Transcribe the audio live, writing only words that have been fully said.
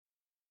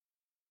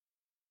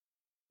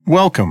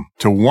Welcome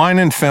to Wine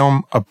and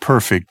Film, A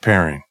Perfect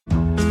Pairing.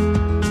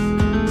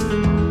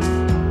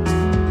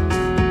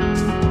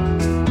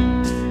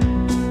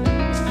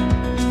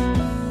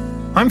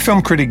 I'm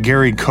film critic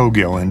Gary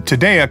Cogill, and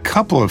today a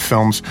couple of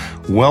films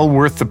well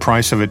worth the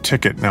price of a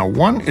ticket. Now,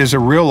 one is a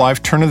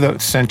real-life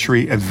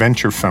turn-of-the-century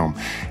adventure film.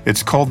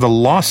 It's called The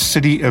Lost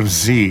City of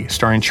Z,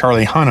 starring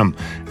Charlie Hunnam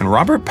and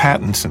Robert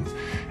Pattinson.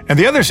 And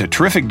the other is a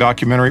terrific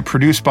documentary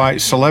produced by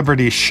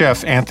celebrity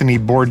chef Anthony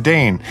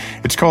Bourdain.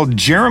 It's called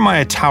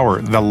Jeremiah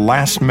Tower, The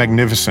Last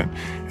Magnificent,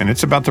 and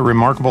it's about the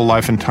remarkable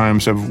life and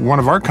times of one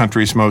of our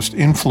country's most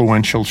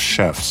influential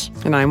chefs.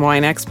 And I'm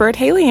wine expert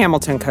Haley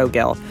Hamilton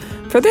Cogill.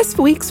 For this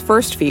week's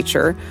first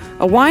feature,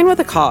 a wine with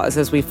a cause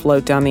as we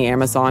float down the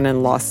Amazon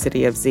in Lost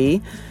City of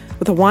Z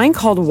with a wine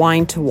called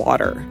Wine to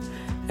Water.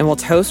 And we'll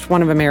toast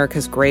one of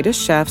America's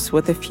greatest chefs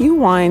with a few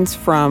wines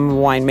from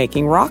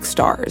winemaking rock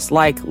stars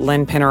like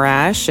Lynn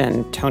Pinner-Ash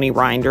and Tony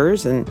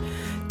Reinders and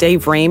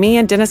Dave Ramey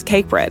and Dennis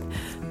Cakebread.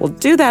 We'll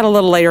do that a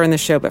little later in the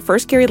show, but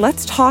first, Gary,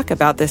 let's talk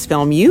about this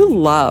film. You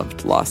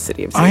loved Lost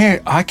City of Z.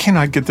 I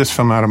cannot get this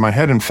film out of my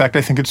head. In fact,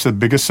 I think it's the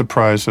biggest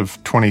surprise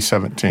of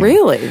 2017.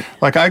 Really?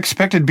 Like, I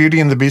expected Beauty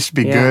and the Beast to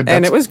be good.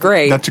 And it was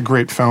great. That's a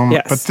great film.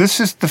 Yes. But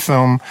this is the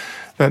film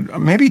that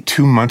maybe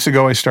 2 months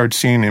ago I started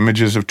seeing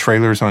images of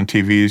trailers on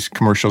TVs,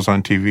 commercials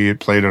on TV. It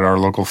played at our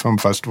local film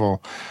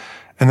festival.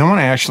 And then when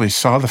I actually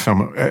saw the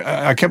film,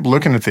 I kept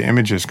looking at the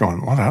images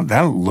going, well,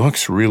 that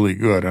looks really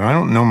good. And I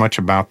don't know much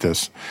about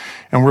this.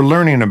 And we're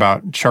learning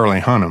about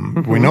Charlie Hunnam.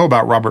 Mm-hmm. We know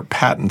about Robert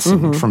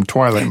Pattinson from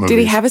Twilight movies. Did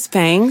he have his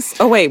fangs?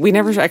 Oh, wait, we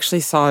never actually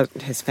saw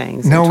his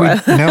fangs. No,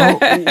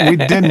 we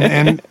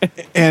didn't.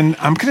 And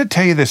I'm going to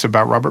tell you this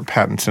about Robert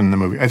Pattinson in the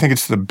movie. I think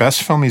it's the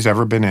best film he's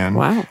ever been in.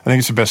 Wow. I think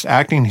it's the best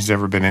acting he's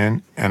ever been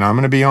in. And I'm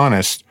going to be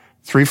honest,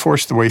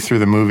 3/4 the way through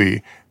the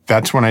movie,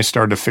 that's when I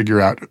started to figure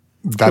out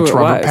that's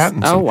Robert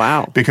Pattinson. Oh,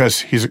 wow. Because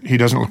he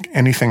doesn't look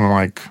anything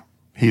like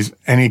he's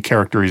any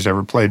character he's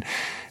ever played.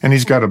 And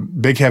he's got a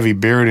big, heavy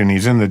beard, and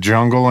he's in the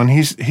jungle, and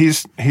he's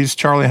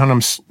Charlie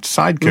Hunnam's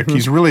sidekick. Mm-hmm.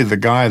 He's really the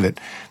guy that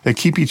they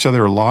keep each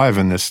other alive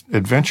in this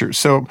adventure.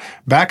 So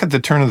back at the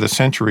turn of the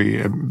century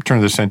from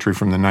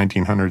the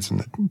 1900s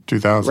and the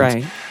 2000s.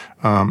 Right.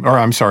 Or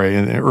I'm sorry,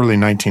 in the early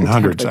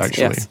 1900s,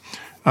 actually. Yes.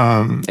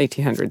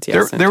 1800s,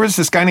 yes. There was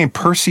this guy named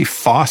Percy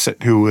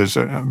Fawcett who was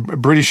a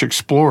British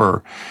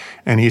explorer,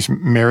 and he's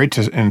married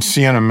to, and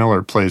Sienna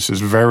Miller plays his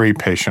very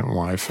patient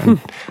wife. And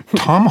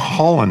Tom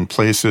Holland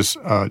plays his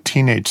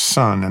teenage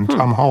son, and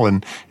Tom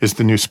Holland is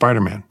the new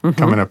Spider-Man,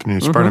 coming up in the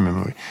new Spider-Man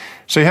movie.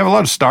 So you have a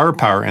lot of star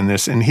power in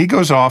this, and he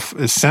goes off,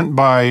 is sent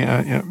by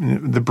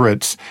the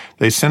Brits.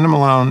 They send him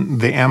along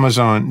the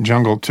Amazon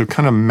jungle to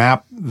kind of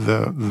map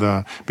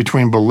the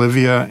between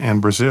Bolivia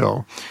and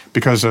Brazil,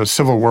 because a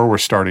civil war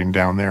was starting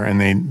down there,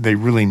 and they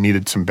really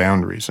needed some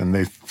boundaries, and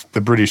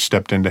the British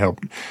stepped in to help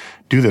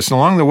do this. And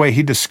along the way,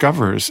 he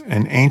discovers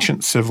an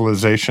ancient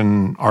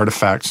civilization,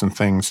 artifacts and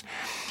things,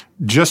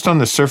 just on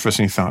the surface,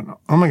 and he thought,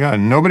 oh my God,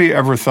 nobody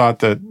ever thought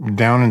that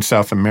down in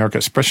South America,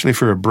 especially if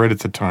you're a Brit at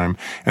the time,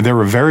 and they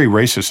were very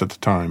racist at the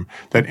time,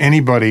 that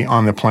anybody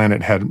on the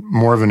planet had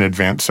more of an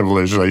advanced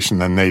civilization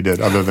than they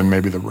did, other than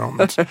maybe the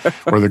Romans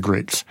or the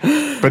Greeks.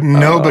 But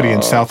nobody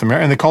in South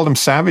America, and they called them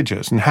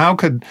savages.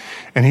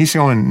 And he's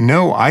going,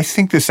 no, I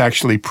think this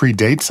actually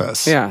predates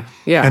us. Yeah.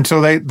 And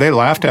so they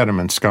laughed at him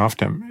and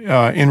scoffed him.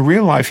 In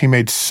real life, he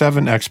made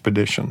 7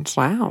 expeditions.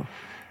 Wow.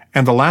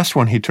 And the last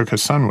one, he took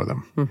his son with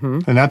him. Mm-hmm.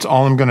 And that's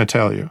all I'm going to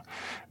tell you.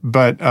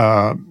 But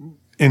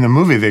in the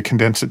movie, they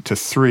condense it to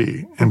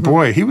 3. And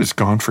boy, he was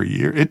gone for a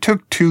year. It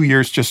took 2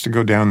 years just to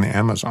go down the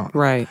Amazon.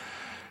 Right.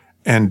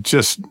 And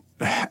just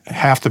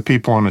half the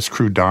people on his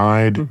crew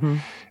died. Mm-hmm.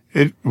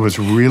 It was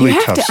really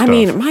tough stuff. I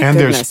mean, my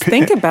goodness,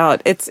 think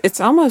about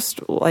it's almost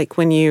like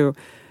when you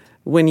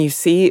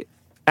see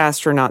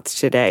astronauts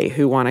today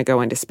who want to go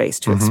into space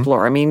to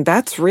explore. I mean,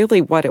 that's really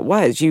what it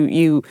was.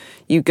 You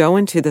go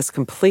into this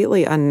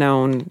completely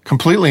unknown,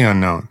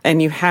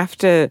 and you have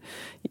to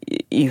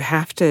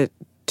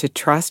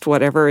trust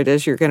whatever it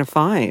is you're going to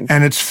find.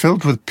 And it's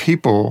filled with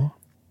people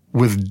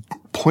with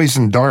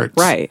poison darts,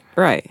 right,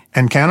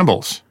 and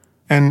cannibals.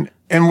 And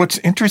what's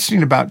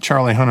interesting about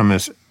Charlie Hunnam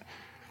is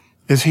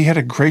he had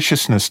a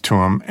graciousness to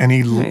him, and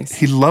he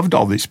loved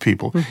all these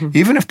people. Mm-hmm.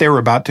 Even if they were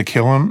about to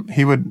kill him,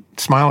 he would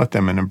smile at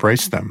them and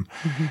embrace them,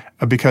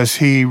 because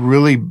he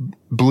really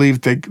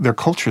believed their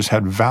cultures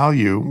had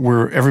value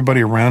where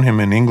everybody around him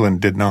in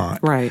England did not.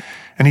 Right.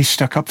 And he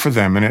stuck up for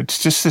them, and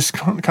it's just this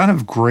kind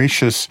of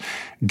gracious,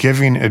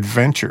 giving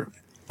adventure.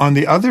 On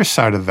the other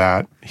side of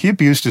that, he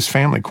abused his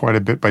family quite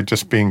a bit by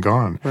just being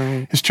gone.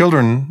 Right. His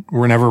children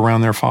were never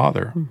around their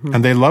father,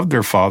 and they loved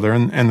their father,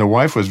 and the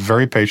wife was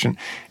very patient.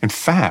 In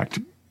fact,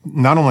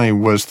 not only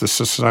was the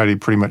society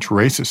pretty much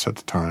racist at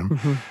the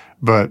time,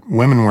 but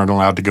women weren't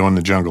allowed to go in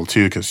the jungle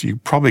too, because you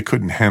probably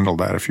couldn't handle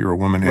that if you were a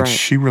woman, and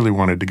she really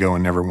wanted to go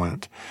and never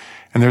went.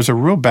 And there's a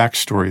real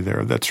backstory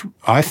there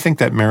I think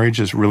that marriage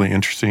is really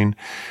interesting.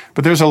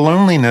 But there's a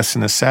loneliness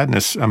and a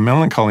sadness, a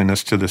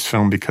melancholiness to this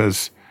film,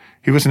 because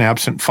he was an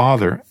absent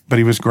father, but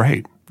he was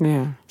great.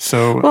 Yeah.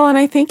 So well, and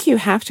I think you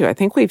have to. I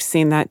think we've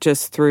seen that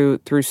just through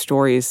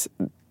stories,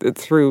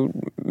 through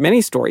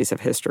many stories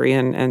of history,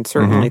 and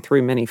certainly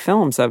through many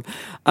films of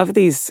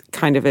these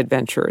kind of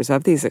adventurers,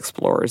 of these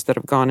explorers that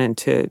have gone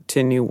into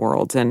new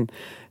worlds and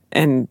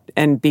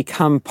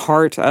become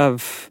part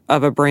of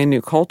a brand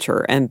new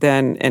culture, and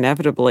then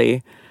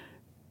inevitably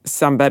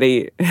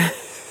somebody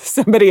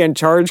in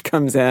charge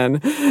comes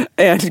in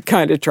and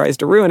kind of tries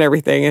to ruin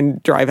everything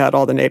and drive out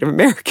all the Native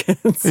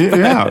Americans.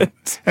 Yeah.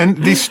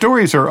 And these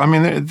stories are, I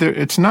mean,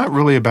 it's not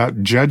really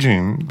about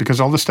judging because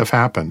all this stuff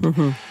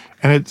happened.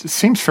 And it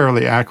seems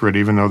fairly accurate,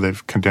 even though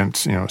they've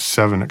condensed,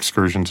 7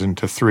 excursions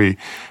into 3.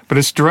 But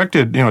it's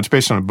directed, it's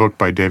based on a book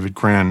by David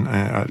Grenn,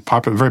 a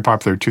very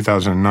popular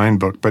 2009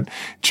 book. But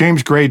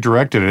James Gray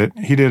directed it.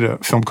 He did a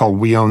film called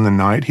We Own the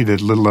Night. He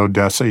did Little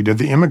Odessa. He did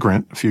The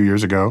Immigrant a few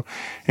years ago.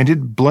 And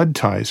did Blood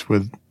Ties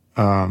with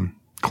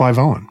Clive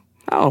Owen.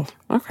 Oh,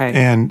 okay.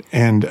 And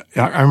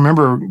I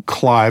remember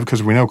Clive,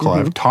 because we know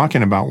Clive,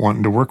 talking about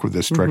wanting to work with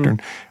this director.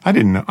 And I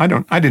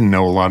didn't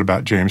know a lot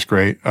about James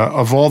Gray.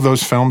 Of all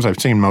those films,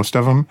 I've seen most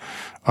of them.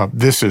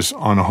 This is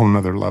on a whole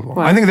nother level.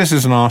 Wow. I think this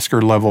is an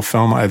Oscar level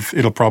film.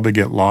 It'll probably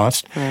get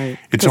lost. Right.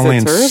 It's only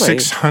in early.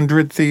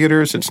 600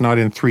 theaters. It's not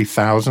in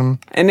 3,000.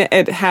 And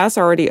it has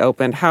already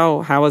opened.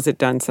 How has it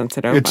done since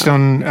it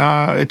opened?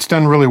 It's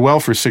done really well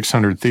for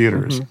 600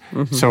 theaters.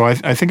 So I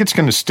think it's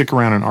going to stick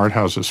around in art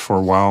houses for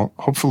a while.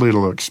 Hopefully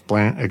it'll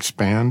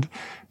expand.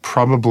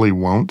 Probably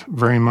won't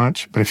very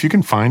much. But if you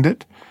can find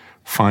it,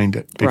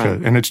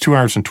 and it's 2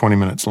 hours and 20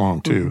 minutes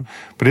long too.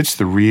 But it's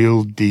the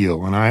real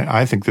deal, and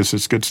I think this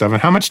is good stuff.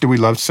 And how much do we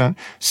love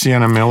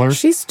Sienna Miller?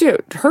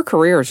 Her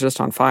career is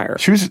just on fire.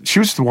 She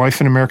was the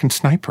wife in American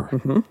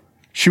Sniper.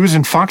 She was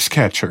in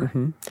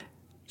Foxcatcher.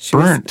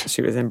 Burnt.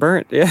 She was in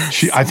Burnt. Yeah.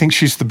 I think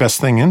she's the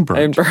best thing in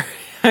Burnt.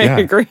 I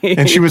agree.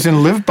 And she was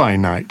in Live by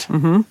Night.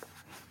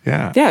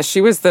 Yeah. Yeah,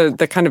 she was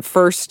the kind of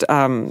first,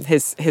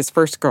 his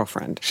first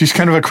girlfriend. She's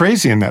kind of a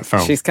crazy in that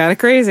film. She's kind of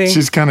crazy.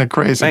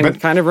 But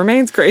kind of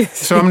remains crazy.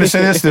 So I'm going to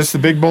say this is the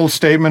big, bold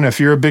statement. If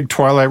you're a big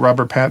Twilight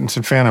Robert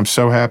Pattinson fan, I'm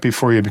so happy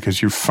for you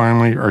because you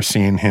finally are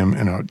seeing him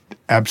in an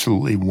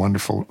absolutely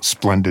wonderful,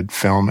 splendid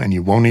film, and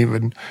you won't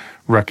even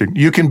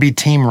recognize. You can be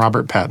Team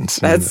Robert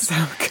Pattinson. That's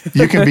so good.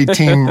 You can be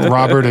Team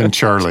Robert and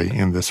Charlie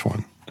in this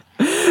one.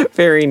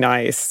 Very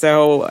nice.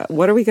 So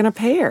what are we going to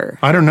pair?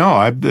 I don't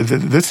know.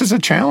 This is a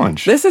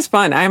challenge. This is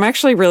fun. I'm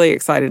actually really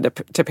excited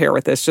to pair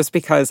with this just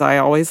because I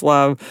always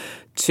love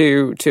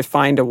to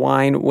find a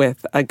wine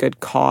with a good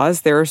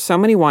cause. There are so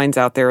many wines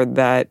out there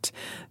that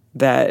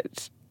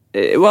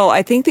well,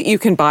 I think that you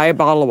can buy a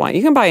bottle of wine.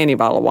 You can buy any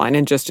bottle of wine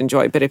and just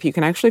enjoy it. But if you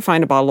can actually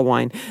find a bottle of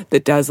wine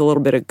that does a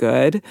little bit of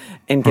good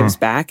and gives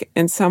back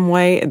in some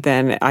way,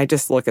 then I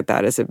just look at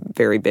that as a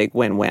very big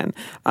win-win.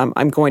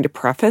 I'm going to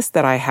preface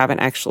that I haven't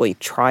actually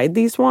tried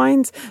these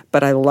wines,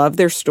 but I love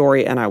their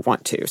story and I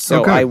want to.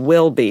 So I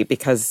will be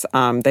because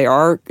they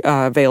are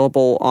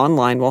available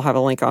online. We'll have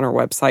a link on our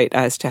website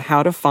as to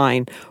how to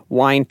find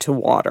wine to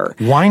water.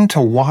 Wine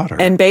to water.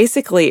 And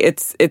basically,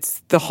 it's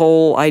the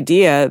whole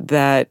idea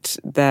that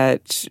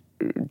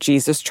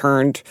Jesus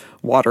turned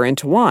water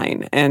into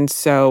wine. And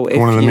so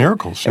one of the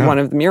miracles. Yeah. One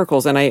of the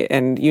miracles.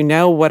 And you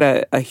know what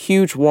a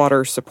huge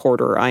water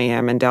supporter I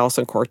am. And Dallas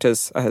and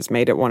Cortez has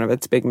made it one of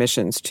its big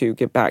missions to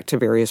give back to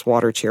various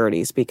water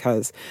charities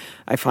because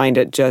I find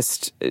it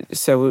just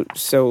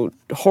so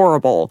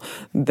horrible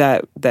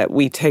that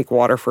we take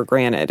water for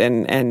granted.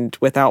 And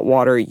without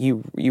water,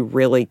 you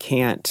really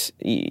can't.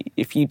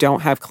 If you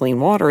don't have clean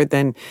water,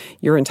 then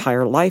your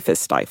entire life is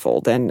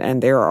stifled.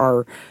 And there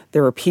are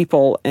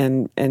people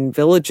and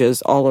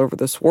villages all over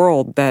this world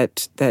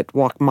that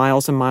walk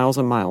miles and miles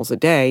and miles a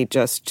day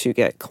just to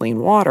get clean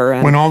water.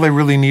 And when all they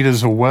really need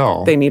is a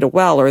well. They need a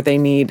well, or they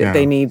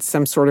need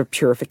some sort of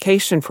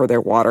purification for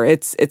their water.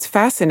 It's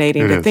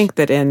fascinating to think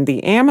that in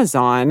the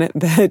Amazon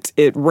that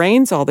it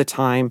rains all the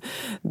time,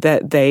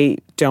 that they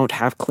don't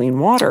have clean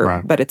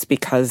water, but it's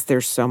because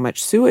there's so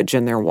much sewage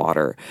in their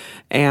water.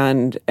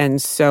 And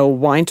so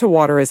Wine to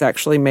Water has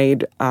actually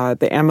made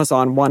the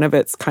Amazon one of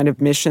its kind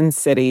of mission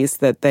cities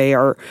that they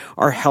are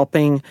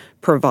helping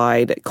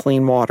provide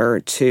clean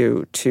water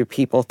to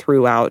people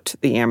throughout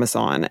the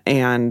Amazon.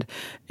 And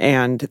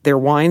their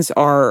wines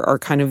are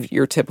kind of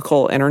your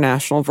typical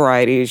international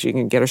varieties. You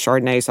can get a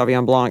Chardonnay,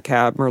 Sauvignon Blanc,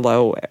 Cab,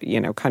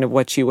 Merlot, kind of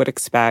what you would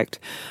expect.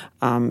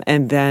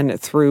 And then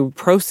through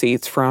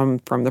proceeds from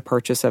the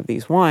purchase of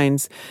these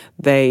wines,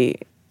 they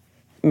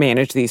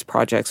manage these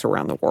projects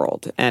around the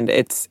world. And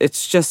it's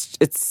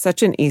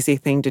such an easy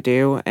thing to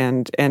do.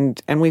 And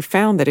we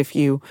found that if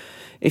you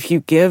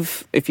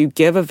give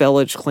a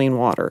village clean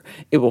water,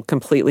 it will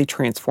completely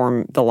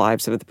transform the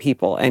lives of the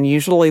people, and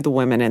usually the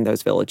women in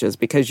those villages,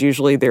 because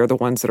usually they're the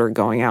ones that are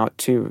going out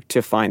to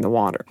find the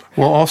water.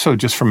 Well, also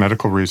just for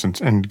medical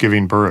reasons and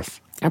giving birth.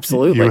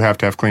 Absolutely. You have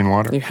to have clean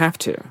water. You have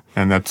to.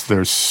 And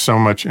there's so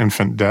much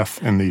infant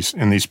death in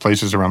these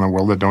places around the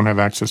world that don't have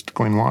access to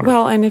clean water.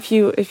 Well, and if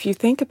you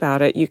think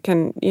about it, you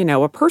can,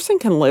 a person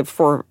can live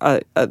for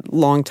a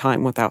long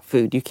time without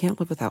food. You can't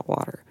live without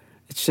water.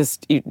 It's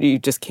just you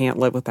just can't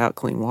live without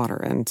clean water.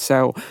 And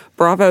so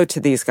bravo to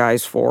these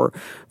guys for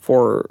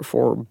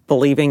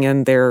believing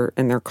in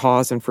their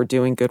cause and for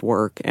doing good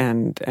work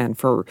and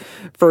for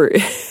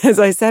as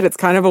I said, it's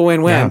kind of a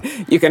win-win.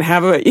 Yeah. You can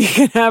have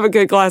a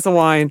good glass of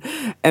wine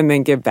and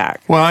then give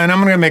back. Well, and I'm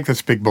going to make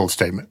this big bold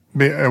statement.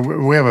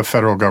 We have a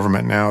federal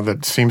government now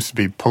that seems to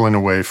be pulling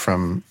away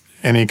from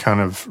any kind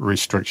of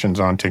restrictions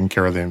on taking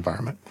care of the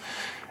environment.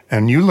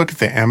 And you look at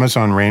the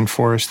Amazon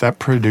rainforest, that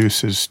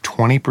produces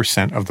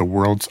 20% of the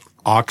world's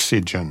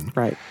oxygen.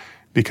 Right.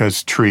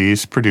 Because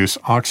trees produce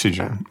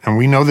oxygen. And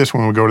we know this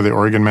when we go to the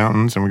Oregon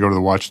mountains and we go to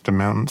the Washington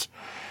mountains.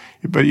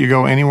 But you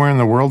go anywhere in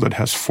the world that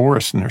has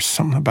forests, and there's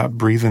something about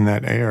breathing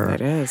that air.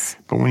 It is.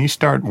 But when you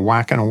start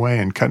whacking away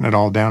and cutting it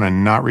all down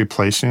and not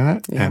replacing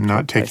it and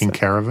not taking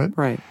care of it,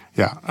 right?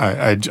 Yeah,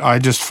 I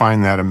just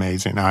find that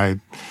amazing.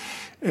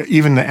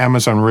 Even the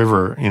Amazon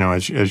River,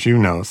 as you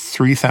know,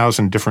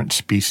 3,000 different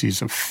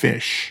species of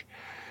fish.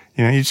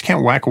 You just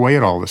can't whack away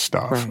at all this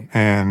stuff. Right.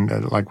 And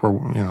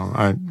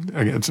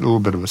it's a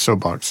little bit of a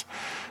soapbox,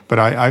 but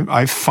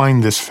I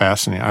find this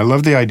fascinating. I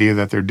love the idea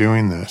that they're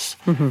doing this.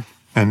 Mm-hmm.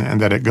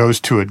 And that it goes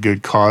to a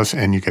good cause,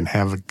 and you can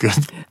have a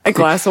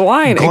glass of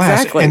wine,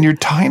 exactly. And you're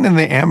tying in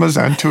the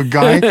Amazon to a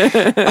guy.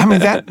 I mean,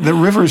 the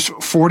river's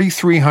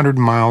 4,300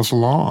 miles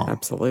long.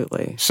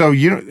 Absolutely. So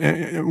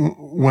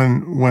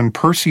when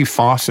Percy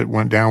Fawcett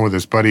went down with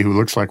his buddy who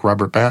looks like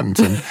Robert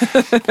Pattinson,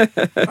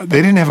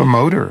 they didn't have a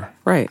motor.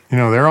 Right.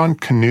 They're on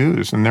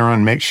canoes and they're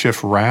on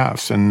makeshift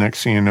rafts, and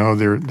next thing you know,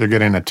 they're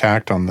getting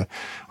attacked on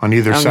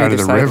either side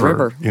of the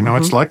river. Mm-hmm.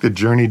 It's like the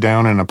journey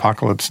down in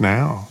Apocalypse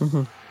Now.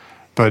 Mm-hmm.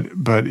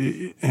 But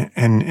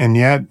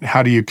yet,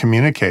 how do you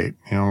communicate?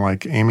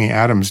 Like Amy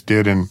Adams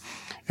did in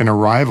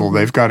Arrival,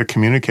 they've got to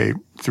communicate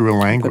through a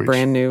language.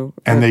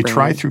 And they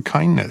try through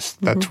kindness.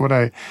 That's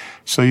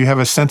so you have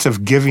a sense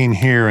of giving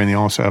here, and you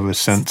also have a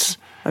sense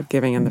of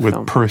giving in the with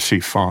film. Percy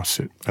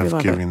Fawcett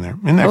of giving there.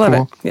 Isn't that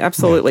cool? Yeah,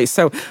 absolutely. Yeah.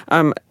 So,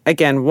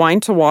 again, Wine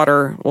to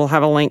Water, we'll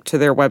have a link to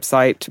their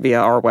website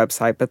via our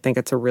website, but think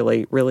it's a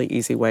really, really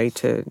easy way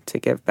to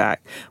give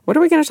back. What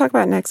are we going to talk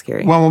about next,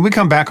 Gary? Well, when we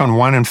come back on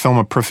Wine and Film,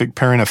 A Perfect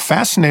Pairing, a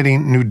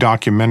fascinating new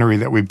documentary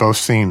that we've both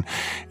seen.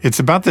 It's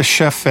about the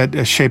chef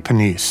at Chez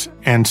Panisse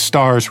and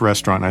Stars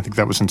Restaurant, I think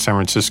that was in San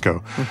Francisco,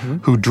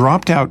 who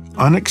dropped out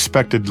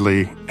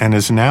unexpectedly and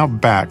is now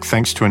back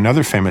thanks to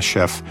another famous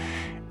chef,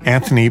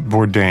 Anthony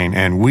Bourdain,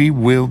 and we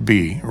will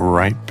be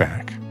right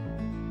back.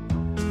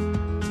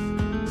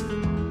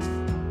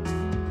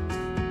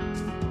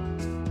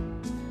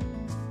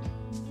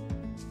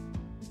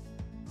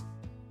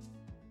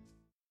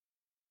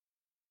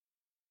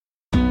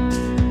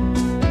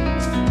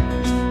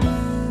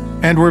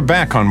 And we're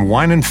back on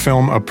Wine and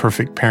Film, A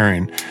Perfect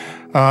Pairing.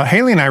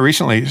 Haley and I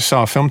recently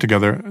saw a film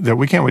together that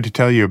we can't wait to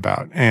tell you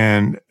about.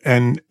 And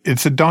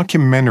it's a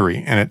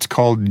documentary, and it's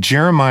called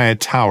Jeremiah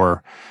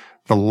Tower,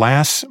 The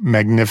Last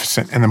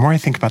Magnificent. And the more I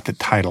think about the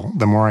title,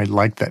 the more I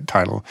like that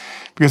title,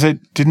 because I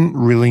didn't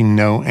really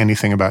know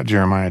anything about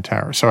Jeremiah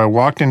Tower. So I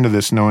walked into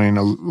this knowing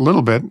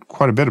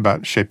quite a bit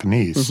about Chez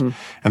Panisse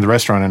and the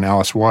restaurant in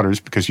Alice Waters,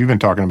 because you've been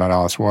talking about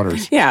Alice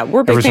Waters. Yeah,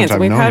 we're big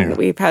fans.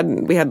 We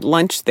We had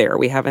lunch there.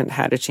 We haven't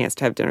had a chance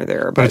to have dinner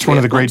there. But it's one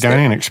of the great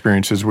dining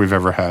experiences we've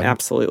ever had.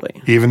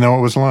 Absolutely. Even though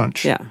it was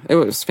lunch. Yeah, it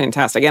was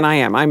fantastic. And I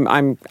am.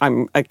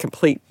 I'm a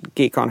complete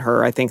geek on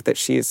her. I think that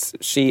she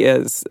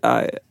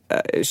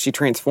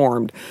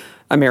transformed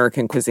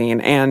American cuisine,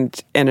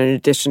 and in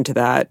addition to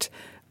that,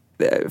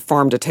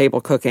 farm to table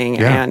cooking,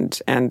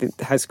 and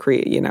has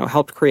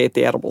helped create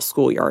the edible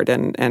schoolyard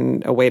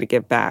and a way to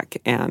give back,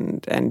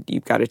 and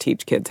you've got to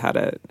teach kids how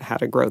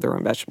to grow their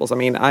own vegetables. I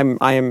mean, I'm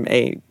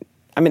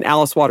an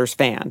Alice Waters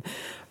fan,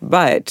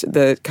 but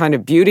the kind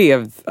of beauty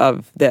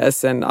of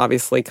this, and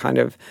obviously kind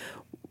of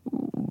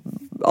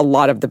a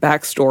lot of the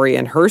backstory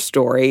in her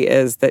story,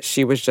 is that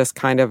she just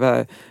kind of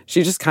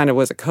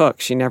was a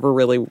cook. She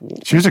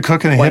was a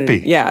cook and a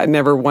hippie. Yeah,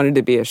 never wanted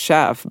to be a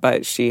chef,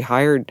 but she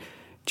hired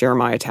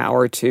Jeremiah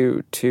Tower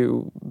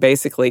to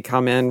basically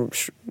come in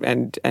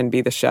and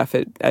be the chef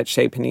at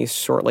Chez Panisse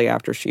shortly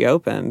after she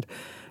opened.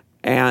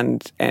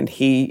 And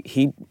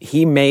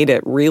he made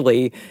it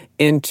really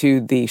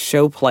into the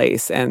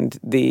showplace, and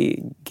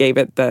gave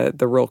it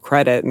the real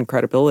credit and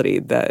credibility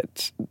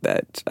that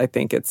I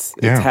think it's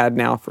had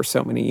now for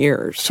so many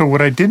years. So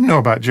what I didn't know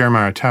about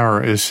Jeremiah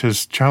Tower is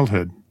his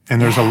childhood,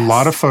 and there's a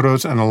lot of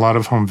photos and a lot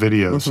of home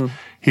videos.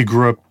 He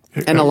grew up.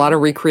 And a lot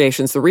of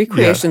recreations. The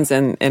recreations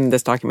in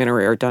this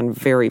documentary are done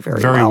very,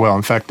 very well. Very well.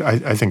 In fact,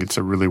 I think it's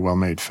a really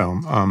well-made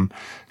film.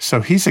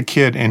 So he's a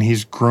kid, and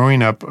he's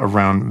growing up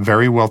around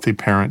very wealthy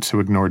parents who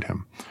ignored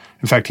him.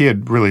 In fact, he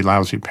had really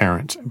lousy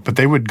parents. But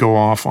they would go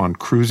off on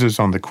cruises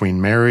on the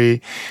Queen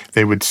Mary.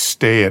 They would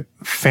stay at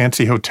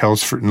fancy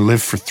hotels and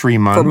live for 3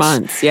 months. For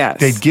months, yes.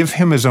 They'd give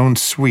him his own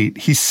suite.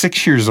 He's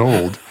 6 years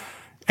old.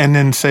 And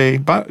then say,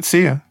 bye,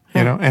 see ya.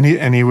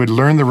 And he would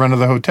learn the run of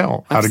the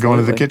hotel, how to go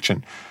into the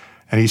kitchen.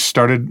 And he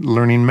started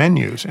learning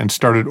menus and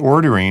started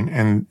ordering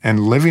and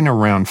living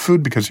around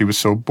food because he was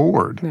so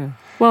bored. Yeah.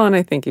 Well, and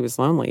I think he was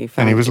lonely.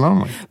 He was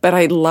lonely. But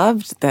I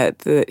loved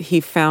that he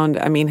found,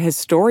 I mean, his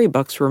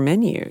storybooks were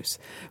menus.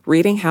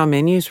 Reading how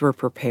menus were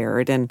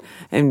prepared and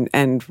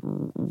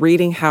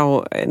reading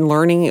how and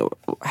learning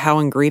how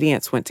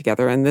ingredients went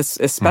together. And this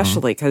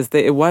especially because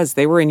they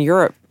were in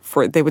Europe.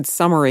 They would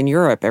summer in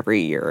Europe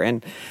every year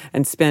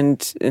and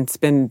spend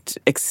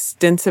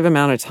extensive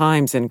amount of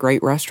times in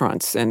great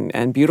restaurants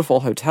and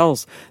beautiful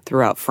hotels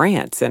throughout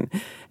France. And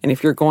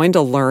if you're going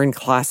to learn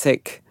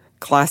classic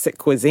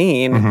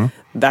cuisine,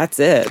 that's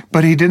it.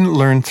 But he didn't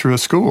learn through a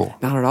school.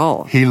 Not at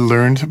all. He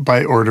learned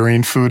by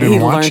ordering food and watching it.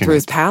 He learned through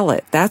his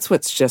palate. That's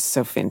what's just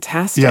so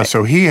fantastic. Yeah,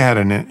 so he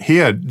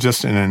had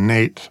just an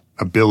innate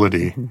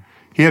ability.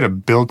 He had a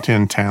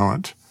built-in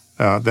talent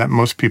that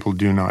most people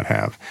do not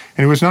have.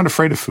 And he was not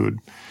afraid of food.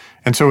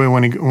 And so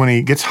when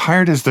he gets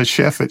hired as the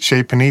chef at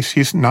Chez Panisse,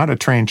 he's not a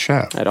trained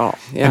chef. At all,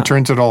 yeah. And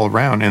turns it all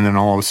around. And then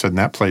all of a sudden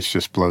that place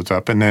just blows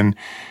up. And then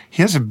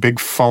he has a big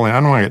falling,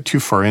 I don't want to get too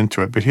far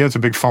into it, but he has a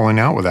big falling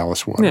out with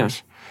Alice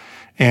Waters.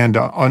 Yeah.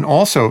 And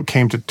also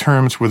came to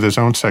terms with his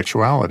own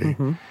sexuality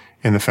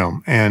in the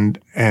film. And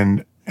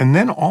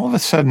then all of a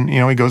sudden,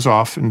 he goes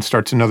off and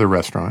starts another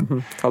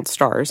restaurant. Called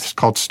Stars. It's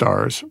called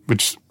Stars,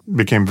 which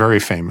became very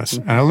famous.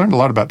 And I learned a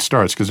lot about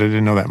Stars because I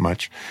didn't know that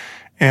much.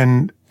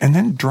 And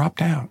then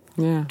dropped out.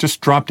 Yeah. Just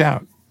dropped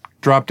out,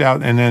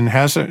 and then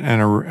has a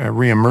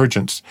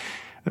reemergence,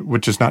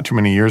 which is not too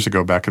many years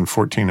ago, back in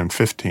 14 and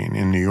 15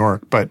 in New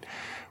York. But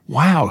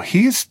wow,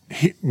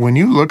 when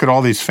you look at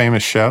all these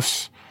famous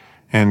chefs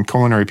and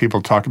culinary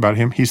people talk about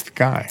him, he's the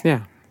guy.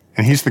 Yeah.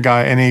 And he's the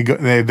guy, and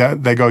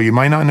they go, you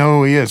might not know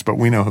who he is, but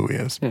we know who he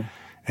is. Yeah.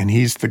 And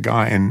he's the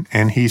guy,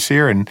 and he's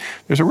here. And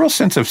there's a real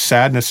sense of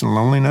sadness and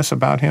loneliness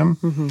about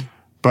him.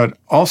 But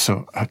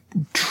also a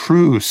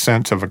true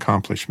sense of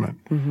accomplishment.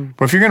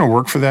 But if you're going to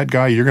work for that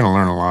guy, you're going to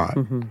learn a lot.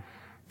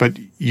 But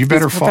you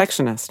better He's a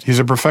perfectionist. He's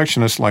a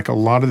perfectionist like a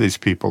lot of these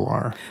people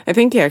are. I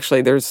think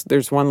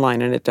there's one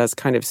line, and it does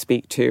kind of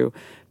speak to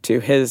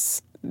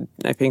his,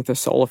 I think, the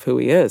soul of who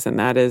he is, and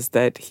that is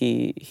that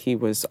he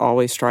was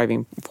always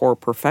striving for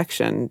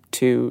perfection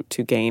to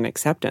gain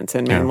acceptance,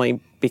 and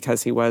mainly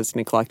because he was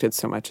neglected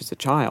so much as a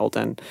child,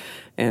 and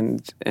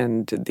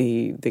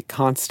the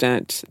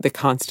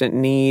constant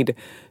need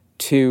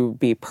to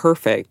be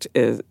perfect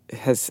is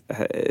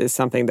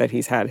something that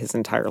he's had his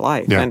entire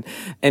life. Yeah.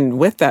 And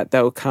with that,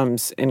 though,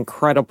 comes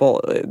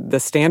incredible, the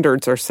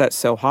standards are set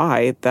so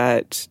high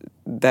that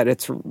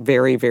it's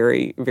very,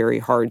 very, very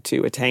hard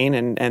to attain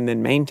and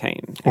then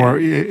maintain. Or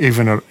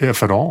even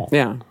if at all.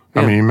 Yeah.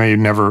 I mean, you may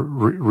never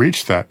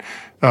reach that.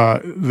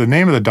 The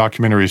name of the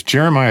documentary is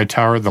Jeremiah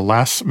Tower, The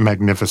Last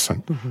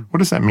Magnificent. What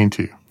does that mean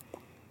to you?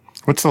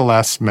 What's the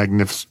last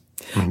magnificent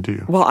mean to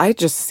you? Well, I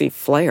just see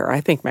flair.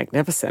 I think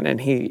magnificent. And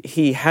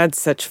he had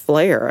such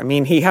flair. I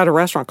mean, he had a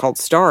restaurant called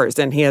Stars,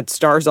 and he had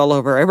stars all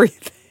over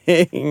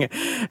everything.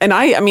 And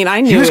I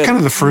knew he was kind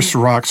of the first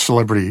rock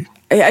celebrity.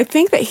 I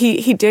think that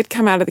he did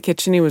come out of the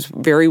kitchen. He was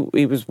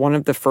one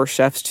of the first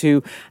chefs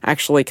to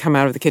actually come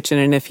out of the kitchen.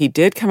 And if he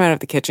did come out of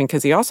the kitchen,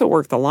 because he also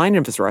worked the line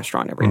of his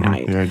restaurant every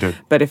night. Yeah, he did.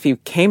 But if he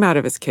came out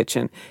of his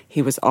kitchen,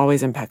 he was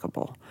always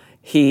impeccable.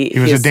 He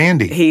was a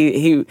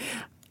dandy.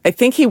 I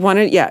think he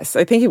wanted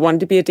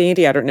to be a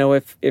dandy. I don't know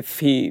I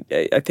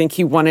think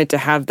he wanted to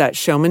have that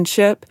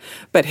showmanship,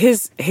 but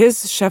his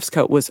chef's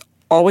coat was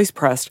always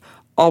pressed,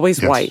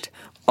 always white,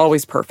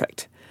 always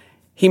perfect.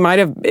 He might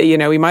have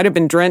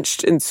been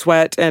drenched in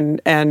sweat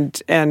and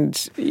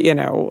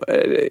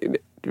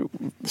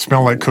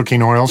smell like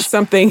cooking oils.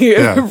 Something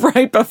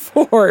right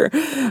before.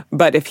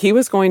 But if he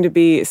was going to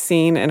be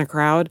seen in a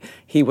crowd,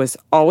 he was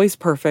always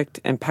perfect,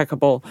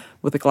 impeccable,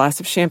 with a glass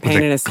of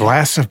champagne in his hand.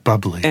 Glass of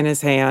bubbly. In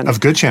his hand. Of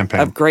good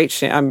champagne. Of great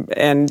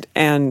champagne.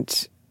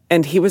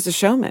 And he was a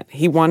showman.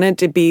 He wanted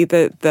to be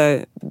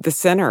the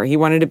center. He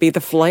wanted to be the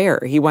flair.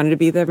 He wanted to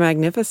be the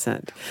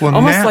magnificent. Well,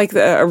 almost like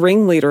a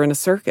ringleader in a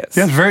circus.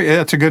 Yeah,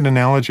 that's a good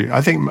analogy. I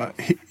think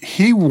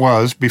he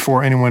was,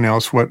 before anyone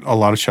else, what a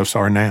lot of chefs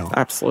are now.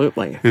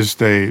 Absolutely. Is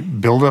they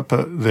build up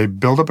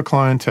a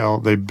clientele,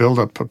 they build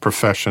up a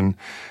profession.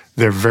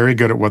 They're very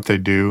good at what they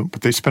do,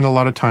 but they spend a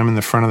lot of time in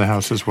the front of the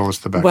house as well as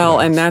the back of the house. Well,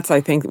 and that's, I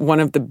think,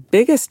 one of the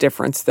biggest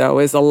difference, though,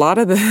 is a lot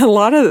of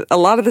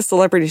the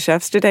celebrity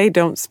chefs today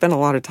don't spend a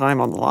lot of time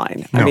on the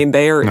line. No, I mean,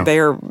 they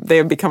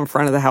have become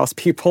front of the house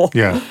people.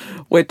 Yeah.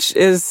 Which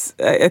is,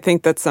 I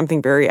think that's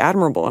something very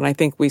admirable. And I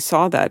think we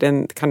saw that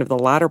in kind of the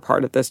latter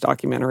part of this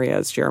documentary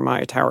as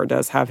Jeremiah Tower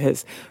does have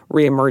his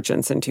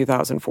reemergence in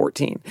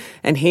 2014.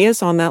 And he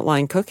is on that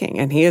line cooking,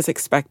 and he is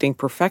expecting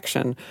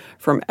perfection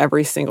from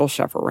every single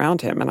chef around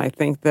him. And I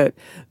think that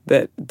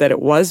it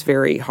was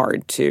very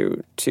hard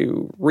to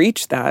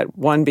reach that,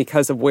 one,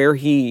 because of where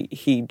he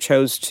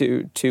chose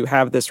to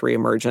have this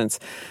reemergence,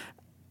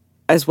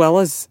 as well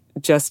as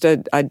just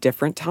a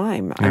different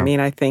time. Yeah. I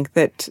mean, I think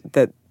that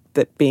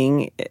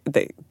being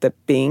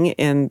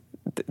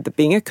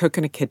a cook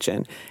in a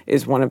kitchen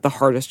is one of the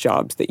hardest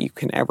jobs that you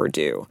can ever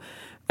do.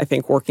 I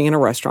think working in a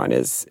restaurant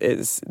is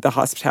the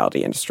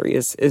hospitality industry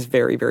is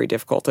very, very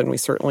difficult, and we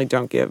certainly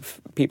don't give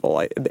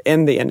people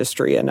in the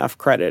industry enough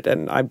credit.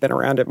 And I've been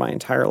around it my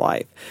entire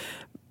life.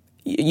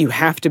 You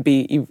have to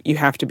be you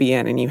have to be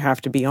in and you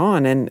have to be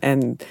on,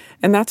 and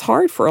that's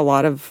hard for a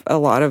lot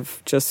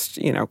of just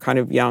kind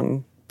of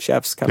young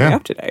chefs coming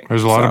up today.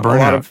 There's a lot of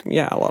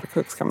burnout. A lot of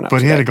cooks coming up. But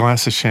today. he had a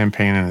glass of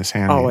champagne in his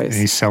hand. Always.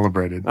 And he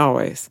celebrated.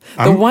 Always.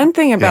 The one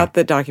thing about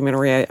the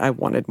documentary I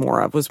wanted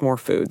more of was more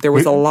food. There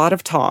was a lot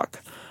of talk.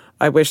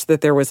 I wish that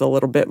there was a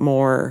little bit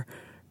more.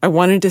 I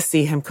wanted to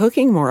see him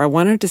cooking more. I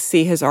wanted to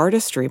see his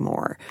artistry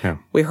more. Yeah.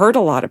 We heard a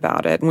lot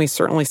about it, and we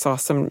certainly saw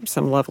some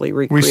lovely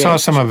recreations. We saw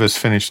some of his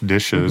finished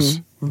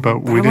dishes, but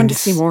we didn't. I wanted to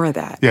see more of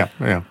that. Yeah.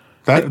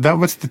 That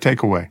was the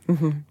takeaway.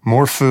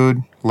 More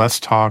food, less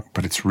talk,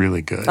 but it's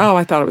really good. Oh,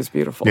 I thought it was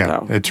beautiful, yeah,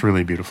 though. It's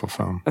really beautiful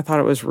film. I thought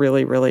it was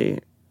really, really,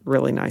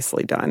 really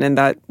nicely done. And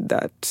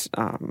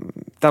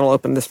that'll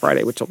open this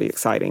Friday, which will be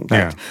exciting.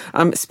 But,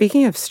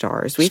 speaking of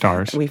stars,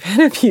 we've had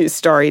a few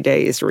starry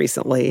days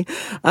recently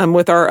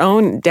with our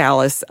own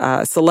Dallas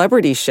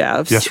celebrity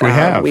chefs. Yes, we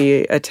have.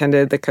 We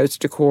attended the Coach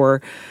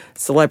Decor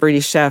Celebrity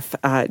Chef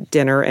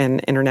Dinner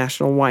and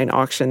International Wine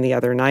Auction the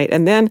other night.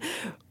 And then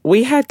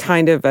we had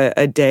kind of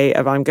a day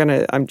of, I'm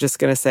just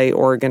gonna say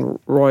Oregon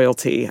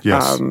royalty.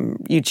 Yes.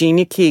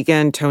 Eugenia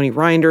Keegan, Tony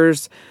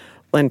Reinders,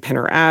 Lynn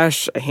Pinner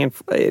Ash,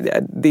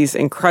 these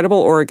incredible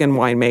Oregon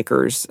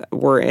winemakers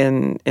were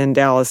in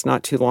Dallas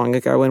not too long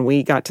ago, and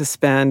we got to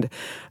spend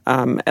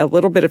a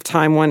little bit of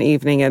time one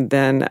evening and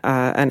then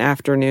an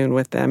afternoon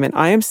with them. And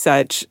I'm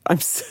such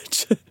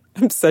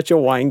a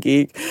wine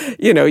geek.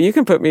 You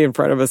can put me in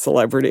front of a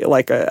celebrity,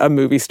 like a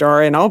movie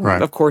star, and I'll,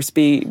 of course,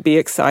 be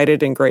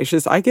excited and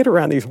gracious. I get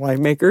around these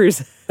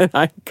winemakers, and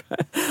I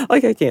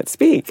can't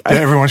speak.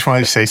 Every once in a while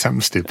you say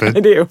something stupid. I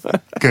do.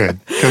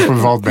 Good, because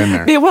we've all been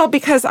there. Yeah, well,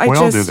 because we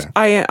all do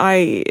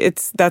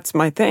that. That's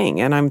my thing,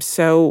 and I'm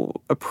so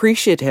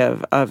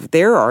appreciative of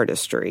their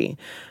artistry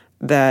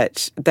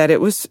that it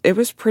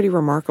was pretty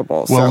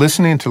remarkable. Well,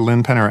 listening to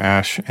Lynn Penner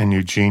Ash and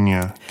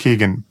Eugenia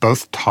Keegan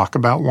both talk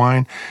about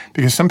wine,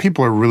 because some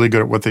people are really good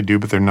at what they do,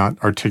 but they're not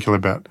articulate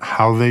about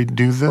how they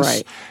do this.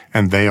 Right.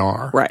 And they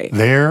are. Right.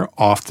 They're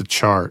off the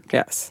chart.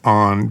 Yes.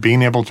 On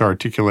being able to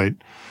articulate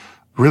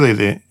really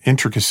the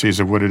intricacies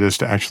of what it is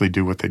to actually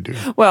do what they do.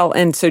 Well,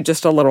 and so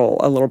just a little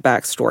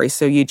backstory.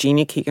 So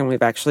Eugenia Keegan,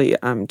 we've actually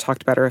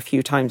talked about her a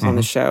few times on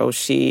the show.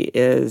 She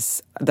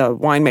is the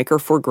winemaker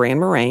for Grand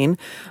Moraine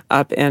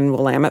up in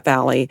Willamette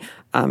Valley.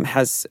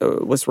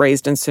 Was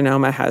raised in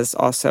Sonoma. Has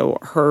also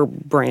her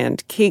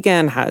brand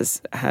Keegan.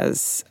 Has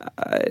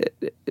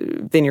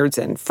vineyards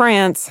in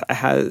France.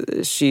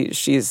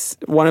 She's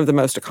one of the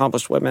most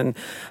accomplished women.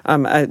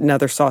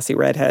 Another saucy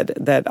redhead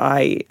that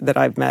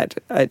I've met.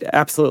 I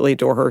absolutely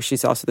adore her.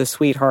 She's also the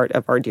sweetheart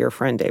of our dear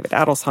friend David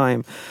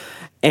Adelsheim.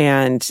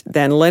 And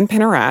then Lynn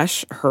Pinner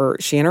Ash,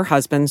 she and her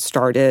husband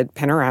started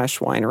Pinner Ash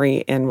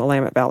Winery in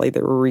Willamette Valley.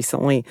 They were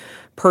recently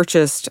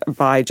purchased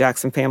by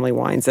Jackson Family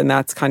Wines, and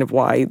that's kind of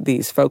why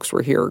these folks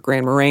were here.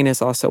 Grand Moraine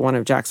is also one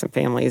of Jackson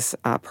Family's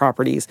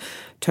properties.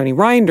 Tony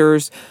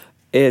Reinders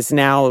is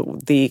now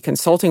the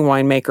consulting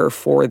winemaker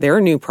for their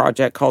new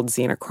project called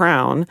Xena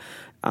Crown,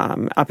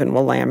 up in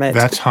Willamette.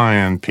 That's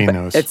high-end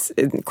Pinots. It's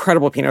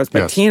incredible Pinots.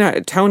 But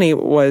yes. Tony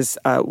was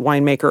a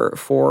winemaker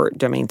for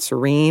Domaine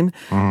Serene,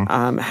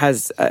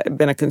 has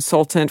been a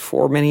consultant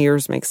for many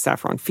years, makes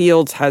Saffron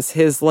Fields, has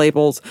his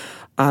labels.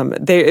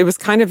 It was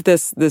kind of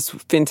this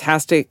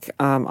fantastic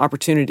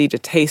opportunity to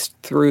taste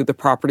through the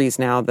properties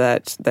now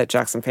that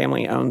Jackson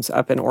Family owns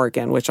up in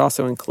Oregon, which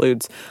also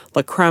includes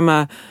La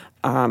Crema,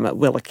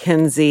 Willa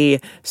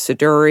Kinsey,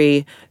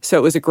 Siduri. So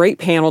it was a great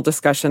panel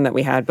discussion that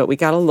we had, but we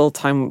got a little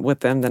time with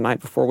them the night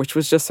before, which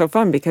was just so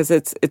fun because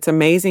it's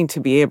amazing to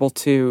be able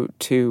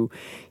to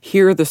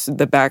hear the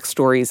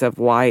backstories of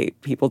why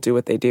people do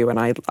what they do. And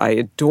I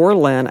adore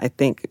Lynn. I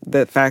think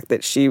the fact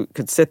that she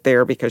could sit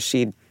there because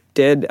she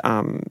did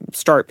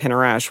start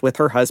Pinner Ash with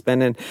her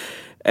husband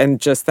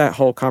and just that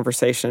whole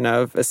conversation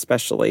of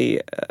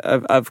especially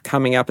of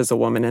coming up as a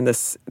woman in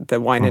the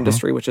wine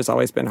industry, which has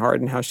always been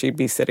hard, and how she'd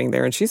be sitting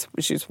there and she's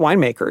a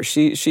winemaker.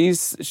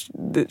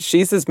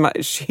 She's as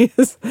much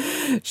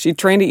she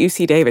trained at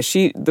UC Davis.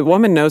 The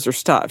woman knows her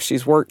stuff.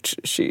 She's worked.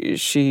 She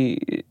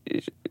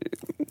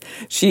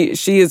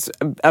is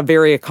a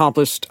very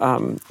accomplished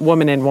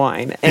woman in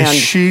wine. And is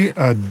she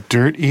a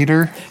dirt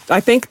eater?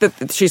 I think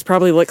that she's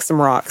probably licked some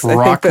rocks.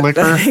 Rock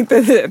licker? I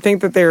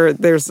think that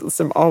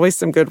there's always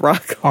some good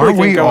rock. Aren't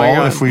we all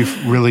on. if we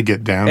really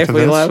get down to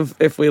this?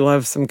 If we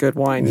love some good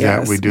wine, yeah,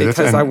 yes. we do.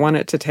 Because I want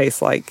it to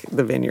taste like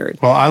the vineyard.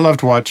 Well, I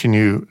loved watching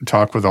you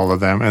talk with all of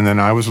them, and then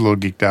I was a little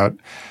geeked out.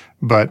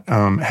 But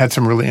had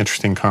some really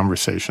interesting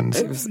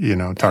conversations,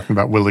 talking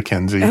about Willa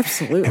Kinsey.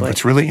 Absolutely. And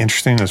what's really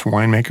interesting is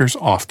winemakers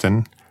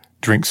often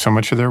drink so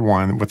much of their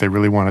wine that what they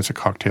really want is a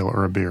cocktail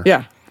or a beer.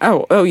 Yeah.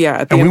 Oh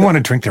yeah. And we want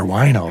to drink their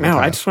wine all the time. No,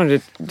 I just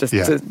wanted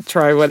to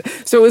try what.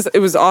 So it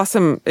was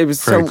awesome. It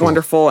was very so cool.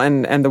 Wonderful,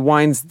 and the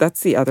wines.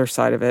 That's the other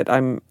side of it.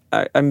 I'm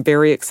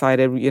very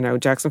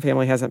excited. Jackson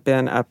Family hasn't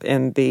been up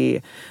in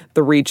the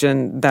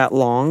region that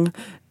long.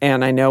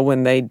 And I know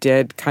when they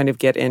did kind of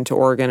get into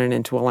Oregon and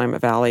into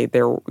Willamette Valley,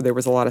 there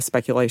was a lot of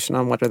speculation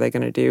on what are they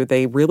going to do.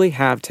 They really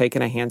have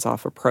taken a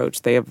hands-off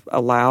approach. They have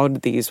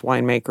allowed these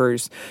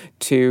winemakers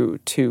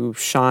to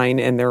shine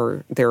in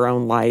their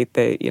own light.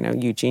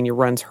 Eugenia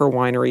runs her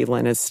winery.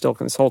 Lynn is still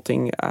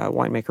consulting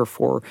winemaker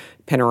for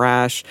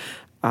Penarash.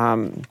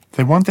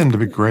 They want them to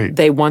be great.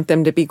 They want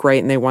them to be great,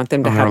 and they want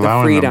them to have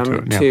the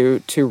freedom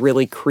to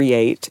really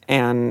create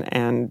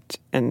and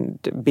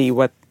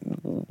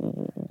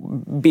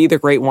be the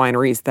great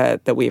wineries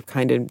that we have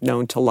kind of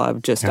known to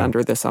love just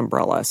under this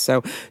umbrella.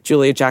 So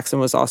Julia Jackson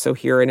was also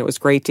here, and it was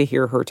great to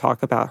hear her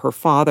talk about her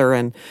father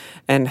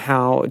and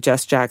how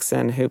Jess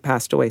Jackson, who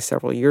passed away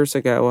several years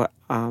ago,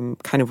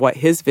 kind of what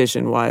his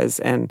vision was,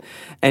 and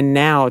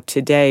now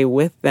today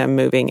with them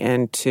moving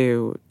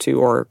into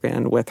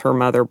Oregon with her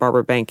mother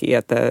Barbara Banke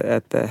at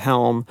the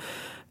helm,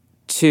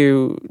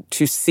 to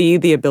see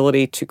the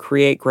ability to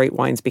create great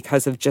wines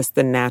because of just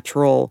the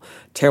natural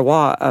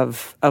terroir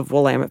of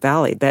Willamette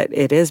Valley, that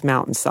it is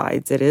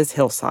mountainsides, it is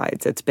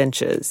hillsides, it's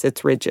benches,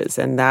 it's ridges,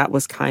 and that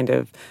was kind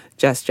of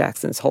Jess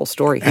Jackson's whole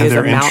story. He is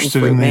a mountain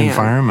interested in the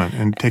environment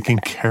and taking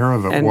care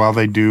of it while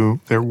they do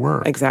their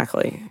work.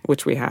 Exactly,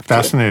 which we have to.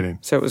 Fascinating.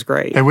 So it was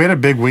great. And we had a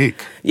big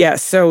week. Yeah,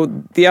 so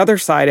the other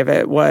side of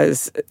it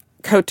was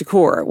Côte de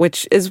Coeur,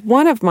 which is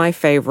one of my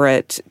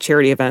favorite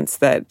charity events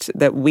that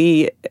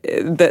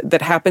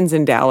happens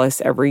in Dallas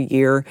every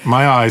year.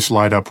 My eyes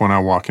light up when I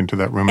walk into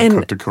that room at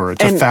Côte de Coeur.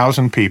 It's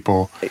 1,000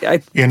 people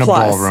in a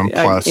ballroom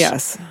plus.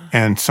 Yes.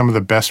 And some of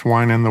the best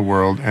wine in the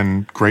world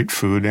and great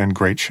food and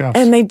great chefs.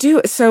 And they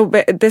do. So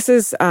this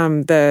is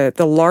the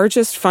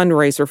largest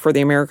fundraiser for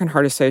the American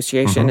Heart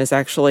Association is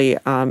actually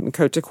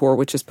Côte de Coeur,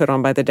 which is put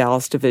on by the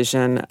Dallas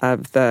division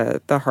of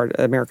the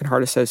American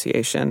Heart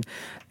Association.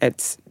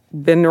 It's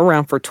been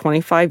around for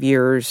 25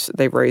 years.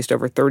 They've raised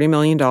over $30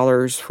 million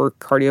for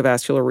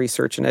cardiovascular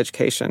research and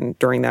education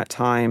during that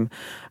time.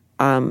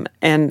 And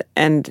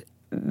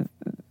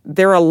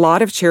there are a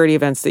lot of charity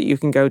events that you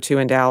can go to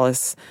in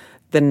Dallas.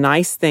 The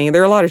nice thing,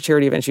 there are a lot of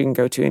charity events you can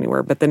go to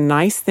anywhere, but the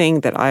nice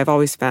thing that I've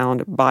always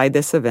found by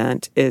this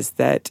event is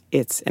that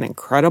it's an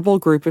incredible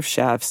group of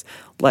chefs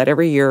led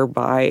every year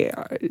by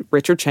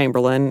Richard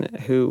Chamberlain,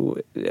 who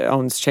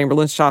owns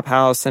Chamberlain's Chop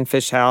House and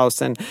Fish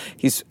House, and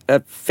he's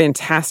a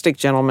fantastic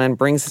gentleman,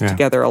 brings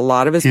together a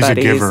lot of his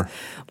buddies. He's a giver.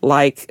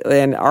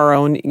 And our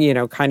own,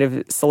 kind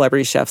of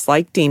celebrity chefs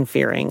like Dean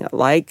Fearing,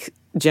 like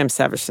Jim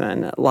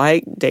Severson,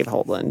 like Dave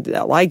Holdland,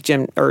 like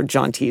John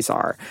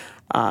Tezar.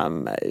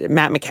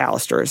 Matt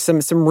McAllister,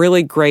 some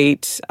really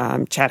great,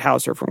 Chad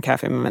Hauser from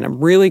Cafe Momentum,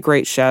 really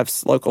great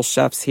chefs, local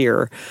chefs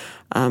here.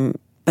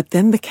 But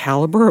then the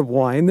caliber of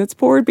wine that's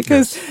poured,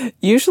 because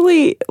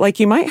usually,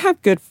 you might have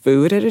good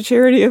food at a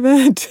charity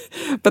event,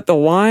 but the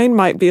wine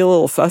might be a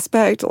little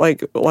suspect.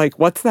 Like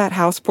what's that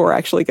house pour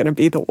actually going to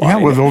be the wine?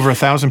 Yeah, with over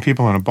 1,000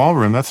 people in a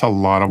ballroom, that's a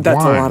lot of wine.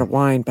 That's a lot of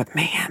wine, but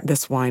man,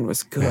 this wine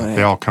was good. Yeah,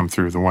 they all come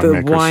through. The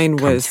winemakers The wine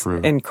come was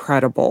through.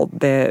 incredible.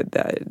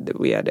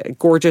 We had a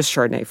gorgeous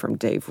Chardonnay from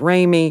Dave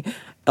Ramey,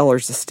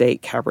 Eller's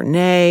Estate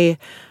Cabernet.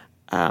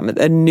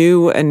 A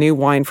new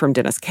wine from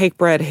Dennis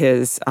Cakebread,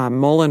 his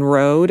Mullen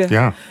Road,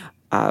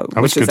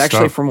 which is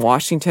actually from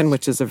Washington,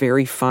 which is a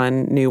very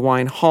fun new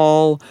wine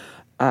hall.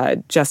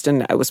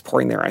 Justin was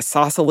pouring their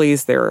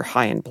isosceles, their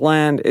high-end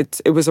blend.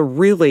 It was a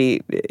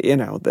really,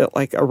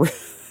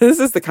 this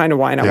is the kind of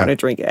wine I want to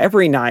drink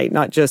every night,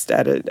 not just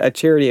at a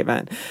charity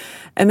event.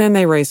 And then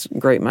they raised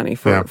great money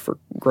for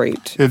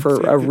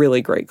a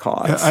really great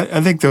cause. I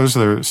think those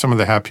are some of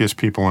the happiest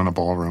people in a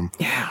ballroom.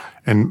 Yeah.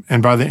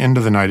 And by the end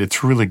of the night,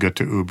 it's really good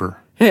to Uber.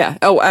 Yeah.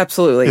 Oh,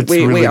 absolutely. It's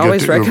really we good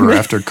always to recommend Uber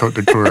after Côte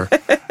de Coeur.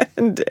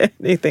 and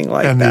anything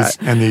like that.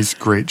 And these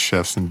great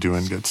chefs and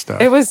doing good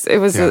stuff. It was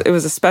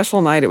a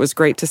special night. It was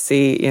great to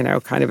see,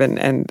 kind of,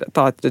 and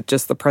thought that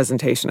just the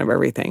presentation of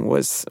everything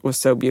was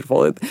so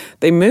beautiful.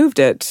 They moved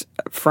it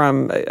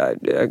from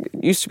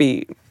used to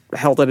be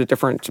held at a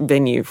different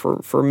venue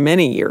for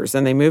many years,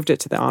 and they moved it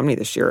to the Omni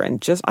this year,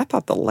 and I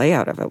thought the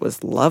layout of it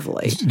was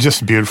lovely. It's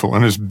just beautiful.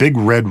 And this big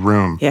red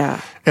room.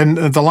 Yeah. And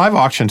the live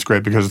auction's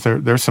great because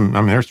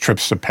there's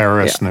trips to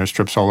Paris and there's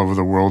trips all over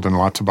the world and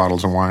lots of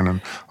bottles of wine and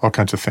all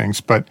kinds of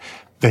things. But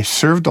they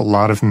served a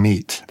lot of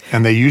meat,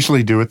 and they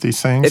usually do at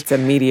these things. It's a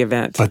meaty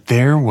event. But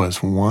there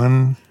was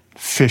one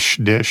fish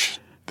dish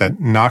that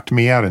knocked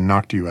me out and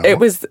knocked you out. It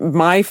was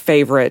my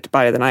favorite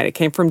bite of the night. It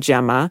came from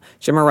Gemma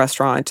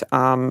Restaurant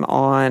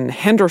on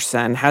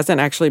Henderson. Hasn't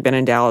actually been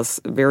in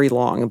Dallas very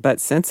long, but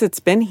since it's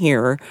been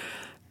here,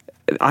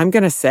 I'm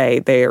going to say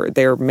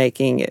they're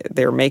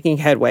making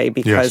headway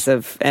because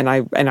of, and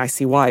I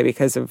see why,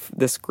 because of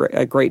this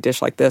a great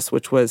dish like this,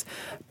 which was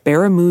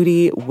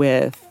barramundi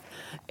with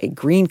a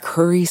green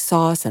curry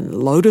sauce and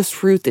lotus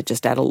fruit that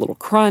just add a little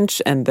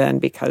crunch. And then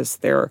because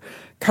their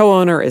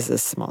co-owner is a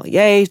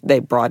sommelier, they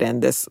brought in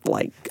this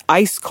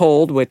ice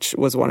cold, which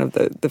was one of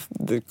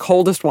the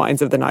coldest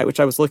wines of the night, which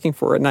I was looking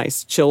for, a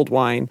nice chilled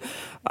wine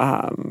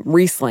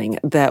Riesling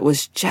that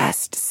was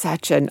just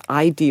such an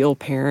ideal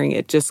pairing.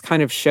 It just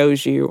kind of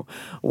shows you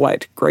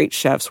what great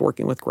chefs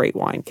working with great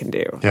wine can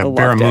do. Yeah,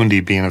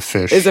 barramundi being a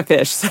fish. Is a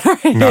fish,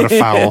 sorry. Not a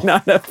fowl.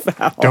 Not a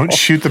fowl. Don't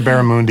shoot the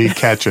barramundi,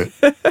 catch it.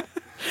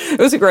 It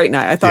was a great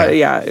night. I thought,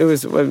 it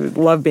was. I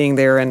love being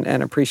there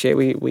and appreciate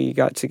we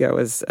got to go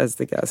as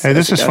the guests. Hey,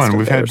 this is fun.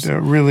 We've had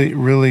really,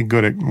 really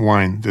good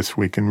wine this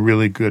week and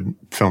really good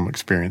film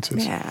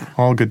experiences. Yeah.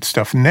 All good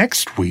stuff.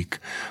 Next week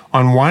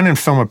on Wine and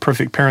Film, A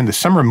Perfect Pairing, the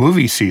summer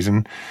movie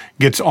season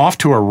gets off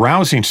to a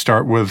rousing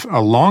start with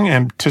a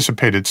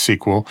long-anticipated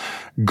sequel,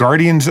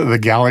 Guardians of the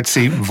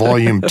Galaxy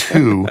Volume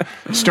 2,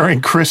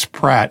 starring Chris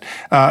Pratt.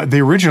 The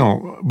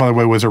original, by the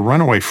way, was a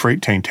runaway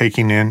freight train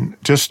taking in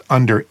just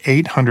under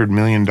 $800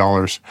 million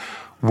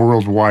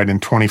worldwide in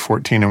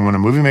 2014. And when a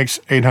movie makes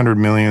 $800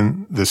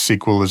 million, the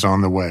sequel is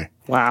on the way.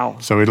 Wow.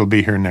 So it'll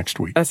be here next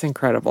week. That's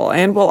incredible.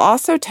 And we'll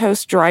also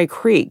toast Dry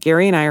Creek.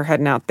 Gary and I are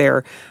heading out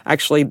there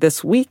actually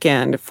this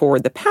weekend for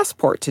the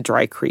Passport to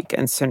Dry Creek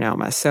in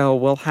Sonoma. So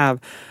we'll have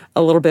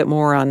a little bit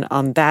more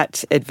on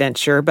that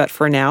adventure. But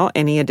for now,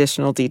 any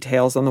additional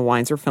details on the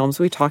wines or films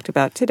we talked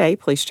about today,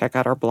 please check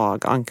out our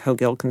blog on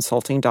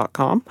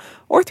cogillconsulting.com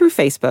or through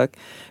Facebook.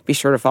 Be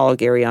sure to follow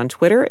Gary on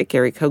Twitter at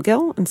Gary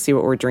Cogill and see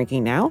what we're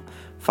drinking now.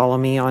 Follow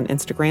me on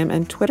Instagram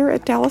and Twitter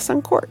at Dallas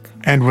Uncork.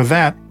 And with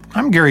that,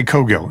 I'm Gary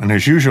Cogill, and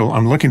as usual,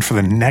 I'm looking for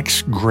the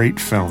next great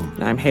film.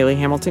 And I'm Haley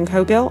Hamilton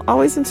Cogill,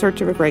 always in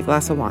search of a great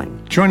glass of wine.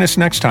 Join us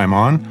next time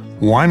on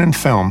Wine and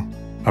Film,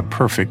 A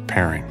Perfect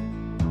Pairing.